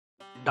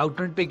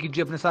डाउटनट पे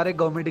कीजिए अपने सारे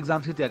गवर्नमेंट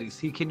एग्जाम्स की तैयारी,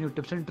 सीखिए न्यू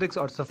टिप्स एंड ट्रिक्स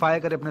और सफाया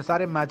करें अपने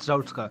सारे मैथ्स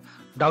डाउट्स का।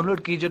 डाउनलोड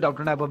कीजिए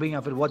डाउटनट ऐप अभी, या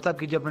फिर व्हाट्सएप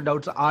कीजिए अपने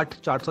डाउट्स 8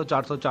 400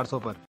 400 400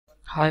 पर।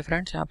 हाय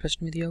फ्रेंड्स, यहाँ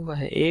प्रश्न में दिया हुआ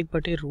है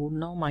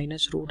 1/√9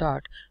 minus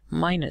 √8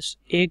 minus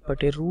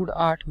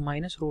 1/√8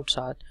 minus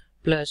 √7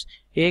 plus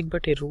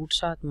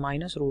 1/√7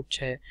 minus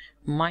 √6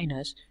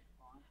 minus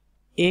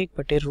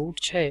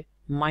 1/√6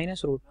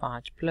 minus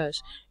 √5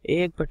 plus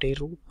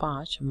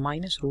 1/√5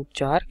 minus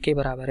 √4 के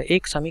बराबर है।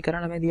 एक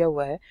समीकरण हमें दिया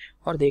हुआ है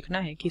और देखना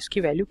है कि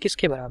इसकी वैल्यू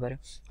किसके बराबर है,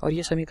 और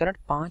ये समीकरण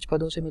 5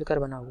 पदों से मिलकर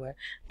बना हुआ है।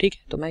 ठीक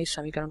है, तो मैं इस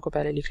समीकरण को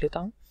पहले लिख लेता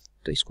हूँ।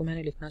 तो इसको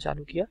मैंने लिखना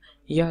चालू किया,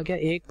 यह आ गया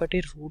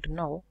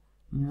 1/√9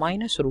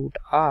 minus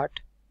 √8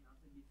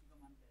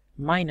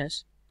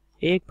 minus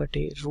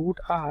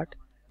 1/√8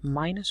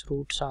 minus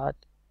 √7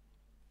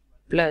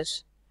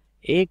 plus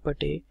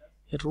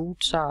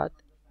 1/√7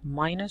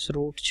 minus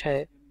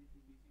 √6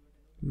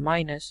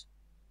 minus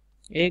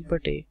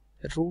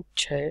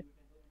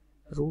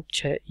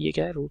 1/√6 ये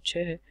क्या है, √6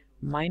 है,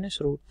 माइनस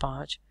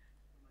 √5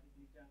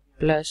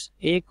 प्लस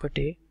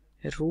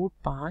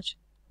 1/√5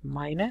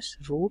 माइनस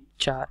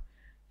 √4।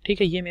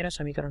 ठीक है, ये मेरा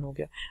समीकरण हो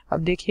गया। अब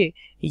देखिए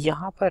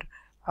यहाँ पर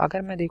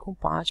अगर मैं देखूं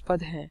 5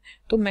 पद हैं,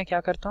 तो मैं क्या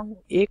करता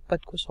हूँ, एक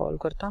पद को सॉल्व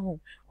करता हूँ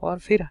और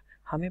फिर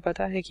हमें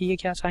पता है कि ये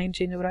क्या साइन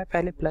चेंज हो रहा है,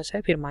 पहले प्लस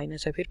है फिर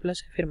माइनस है, फिर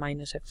प्लस है फिर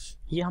माइनस है,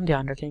 ये हम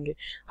ध्यान रखेंगे।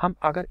 हम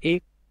अगर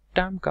एक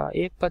टर्म का,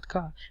 एक पद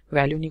का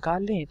वैल्यू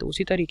निकाल लें तो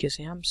उसी तरीके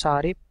से हम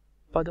सारे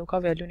पदों का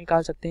वैल्यू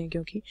निकाल सकते हैं,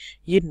 क्योंकि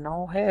ये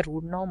 9 है,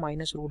 √9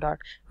 माइनस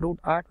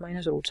 √8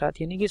 माइनस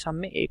 √7, यानी कि सब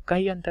में एक का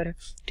ही अंतर है।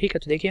 ठीक है,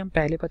 तो देखिए हम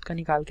पहले पद का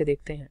निकाल के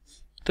देखते हैं।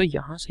 तो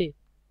यहाँ से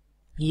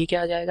ये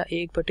क्या आ जाएगा,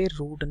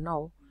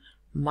 1/√9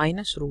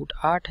 माइनस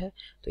 √8 है,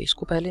 तो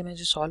इसको पहले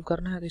मुझे सॉल्व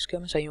करना है, तो इसके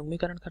मैं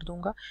संयुग्मीकरण कर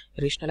दूंगा,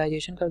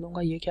 रेशनलाइजेशन कर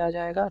दूंगा। ये क्या आ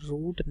जाएगा,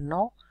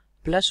 √9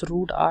 प्लस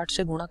 √8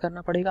 से गुणा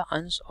करना पड़ेगा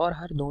अंश और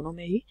हर दोनों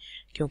में ही,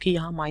 क्योंकि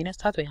यहाँ माइनस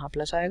था तो यहाँ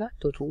प्लस आएगा,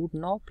 तो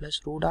 √9 प्लस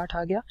 √8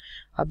 आ गया।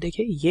 अब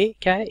देखिए ये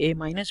क्या है, a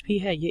माइनस भी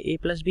है, ये a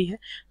प्लस भी है,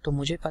 तो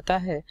मुझे पता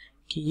है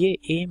कि ये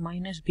a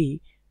माइनस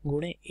बी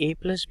गुणे a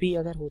प्लस बी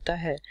अगर होता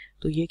है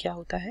तो ये क्या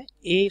होता है,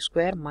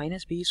 a²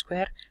 माइनस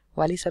b²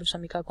 वाली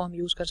सर्वसमीका को हम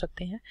यूज कर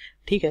सकते हैं।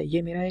 ठीक है,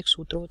 ये मेरा एक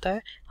सूत्र होता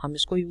है, हम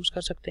इसको यूज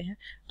कर सकते हैं।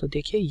 तो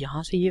देखिए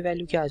यहाँ से ये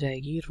वैल्यू क्या आ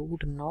जाएगी,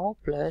 √9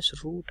 प्लस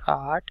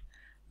 √8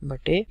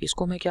 बटे,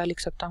 इसको मैं क्या लिख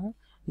सकता हूँ,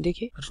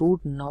 देखिए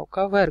 √9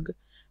 का वर्ग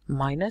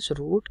माइनस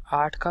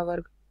 √8 का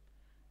वर्ग।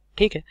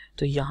 ठीक है,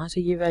 तो यहाँ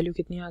से ये वैल्यू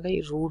कितनी आ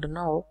गई,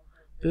 √9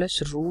 प्लस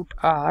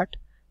 √8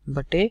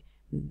 बटे,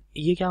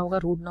 ये क्या होगा,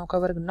 √9 का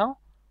वर्ग 9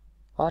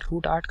 और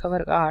 √8 का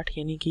वर्ग 8,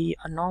 यानी कि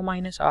 9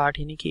 माइनस 8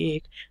 यानी कि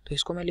 1। तो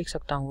इसको मैं लिख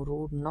सकता हूँ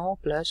 √9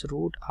 प्लस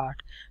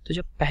 √8। तो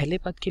जब पहले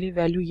पद के लिए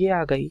वैल्यू ये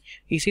आ गई,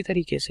 इसी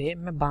तरीके से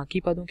मैं बाकी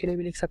पदों के लिए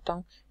भी लिख सकता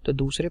हूँ। तो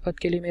दूसरे पद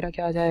के लिए मेरा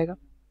क्या आ जाएगा,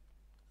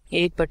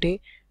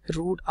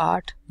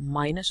 1/√8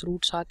 माइनस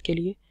 √7 के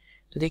लिए,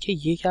 तो देखिए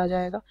ये क्या आ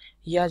जाएगा,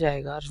 ये आ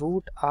जाएगा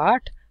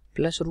 √8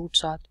 प्लस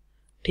 √7।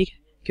 ठीक है,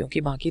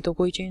 क्योंकि बाकी तो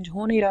कोई चेंज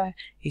हो नहीं रहा है।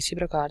 इसी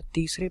प्रकार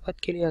तीसरे पद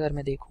के लिए अगर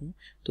मैं देखूं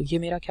तो ये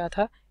मेरा क्या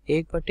था,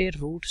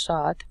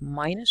 1/√7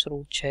 माइनस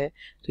 √6,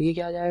 तो ये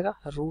क्या आ जाएगा,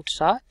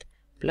 √7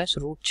 प्लस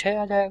 √6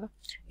 आ जाएगा।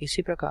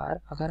 इसी प्रकार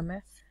अगर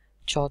मैं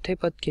चौथे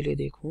पद के लिए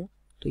देखूं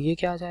तो ये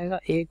क्या आ जाएगा,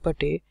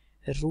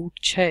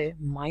 1/√6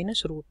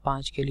 माइनस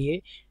 √5 के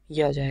लिए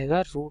ये आ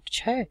जाएगा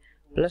 √6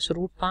 प्लस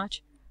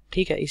 √5।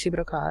 ठीक है, इसी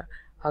प्रकार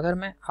अगर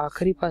मैं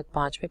आखिरी पद,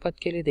 पांचवें पद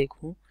के लिए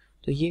देखूं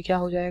तो ये क्या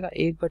हो जाएगा,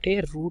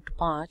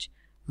 1/√5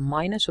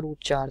 माइनस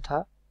 √4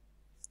 था,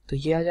 तो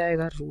ये आ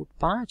जाएगा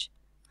 √5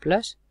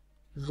 प्लस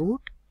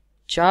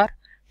 √4।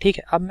 ठीक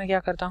है, अब मैं क्या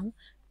करता हूँ,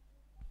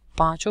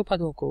 पांचों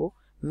पदों को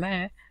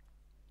मैं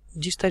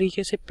जिस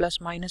तरीके से प्लस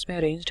माइनस में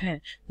अरेंज्ड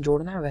हैं,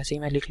 जोड़ना है वैसे ही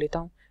मैं लिख लेता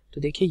हूँ।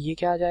 तो देखिए ये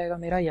क्या आ जाएगा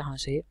मेरा, यहाँ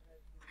से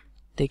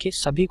देखिए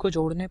सभी को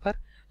जोड़ने पर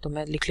तो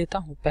मैं लिख लेता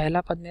हूँ,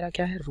 पहला पद मेरा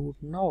क्या है,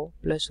 √9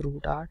 प्लस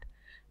 √8,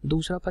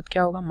 दूसरा पद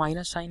क्या होगा,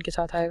 माइनस साइन के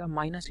साथ आएगा,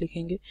 माइनस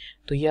लिखेंगे,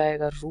 तो ये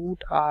आएगा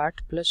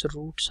 √8 प्लस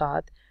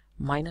 √7,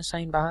 माइनस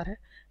साइन बाहर है।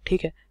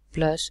 ठीक है,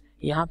 प्लस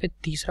यहाँ पे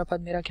तीसरा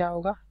पद मेरा क्या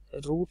होगा,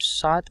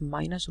 √7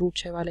 माइनस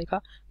 √6 वाले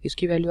का,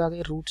 इसकी वैल्यू आ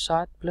गई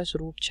 √7 प्लस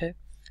 √6।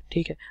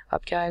 ठीक है,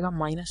 अब क्या आएगा,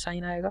 माइनस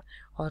साइन आएगा,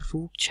 और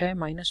 √6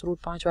 माइनस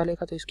 √5 वाले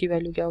का, तो इसकी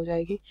वैल्यू क्या हो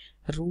जाएगी,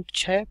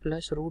 √6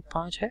 प्लस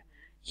 √5 है,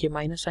 ये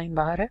माइनस साइन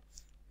बाहर है,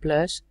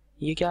 प्लस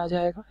ये क्या आ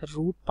जाएगा,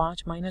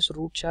 √5 माइनस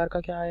 √4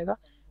 का क्या आएगा,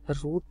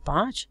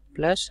 √5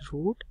 प्लस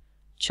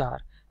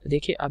 √4। तो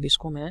देखिए अब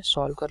इसको मैं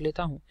सॉल्व कर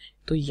लेता हूँ,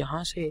 तो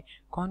यहाँ से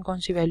कौन कौन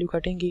सी वैल्यू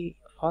कटेंगी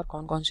और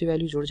कौन कौन सी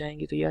वैल्यू जुड़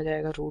जाएंगी, तो ये आ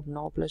जाएगा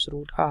 √9 plus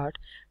 √8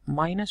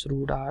 minus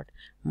 √8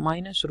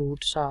 minus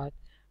 √7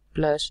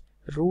 plus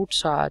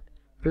 √7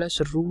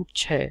 plus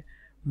 √6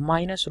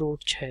 minus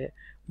 √6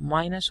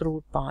 minus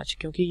 √5,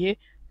 क्योंकि ये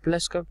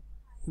प्लस का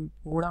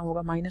गुणा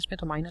होगा माइनस में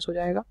तो माइनस हो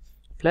जाएगा,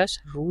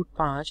 प्लस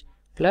 √5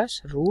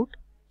 प्लस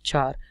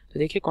 √4। तो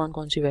देखिए कौन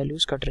कौन सी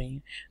वैल्यूज कट रही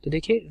हैं, तो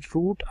देखिए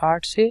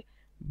 √8 से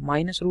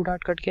माइनस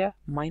 √8 कट गया,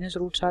 माइनस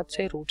 √7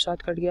 से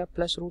 √7 कट गया,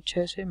 प्लस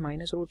 √6 से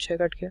माइनस √6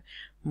 कट गया,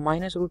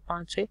 माइनस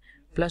 √5 से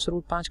प्लस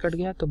रूट 5 कट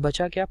गया तो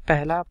बचा क्या,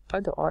 पहला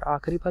पद और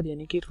आखिरी पद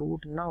यानी कि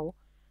रूट 9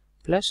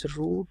 प्लस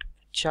रूट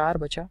 4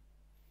 बचा।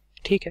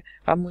 ठीक है,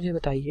 अब मुझे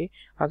बताइए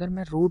अगर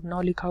मैं रूट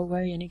 9 लिखा हुआ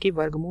है यानी कि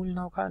वर्गमूल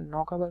 9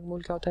 का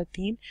वर्गमूल क्या होता है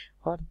 3,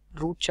 और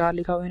रूट 4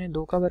 लिखा हुआ है यानी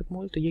 2 का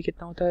वर्गमूल, तो ये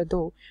कितना होता है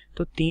 2,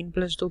 तो 3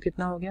 प्लस 2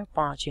 कितना हो गया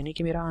 5, यानी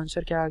कि मेरा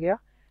आंसर क्या आ गया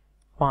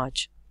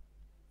 5।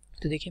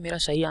 तो देखिए मेरा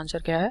सही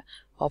आंसर क्या है,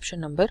 option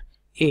number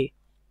A.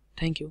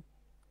 Thank you.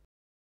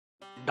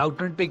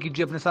 Doubtnut पे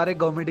कीजिए अपने सारे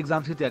गवर्नमेंट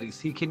एग्जाम्स की तैयारी,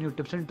 सीखिए न्यू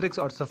टिप्स एंड ट्रिक्स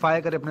और सफाया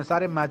करें अपने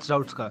सारे मैथ्स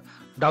डाउट्स का।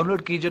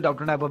 डाउनलोड कीजिए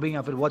डाउटनेट ऐप अभी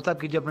या फिर व्हाट्सएप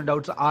कीजिए अपने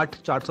डाउट्स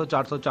 8400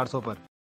 400 400 पर।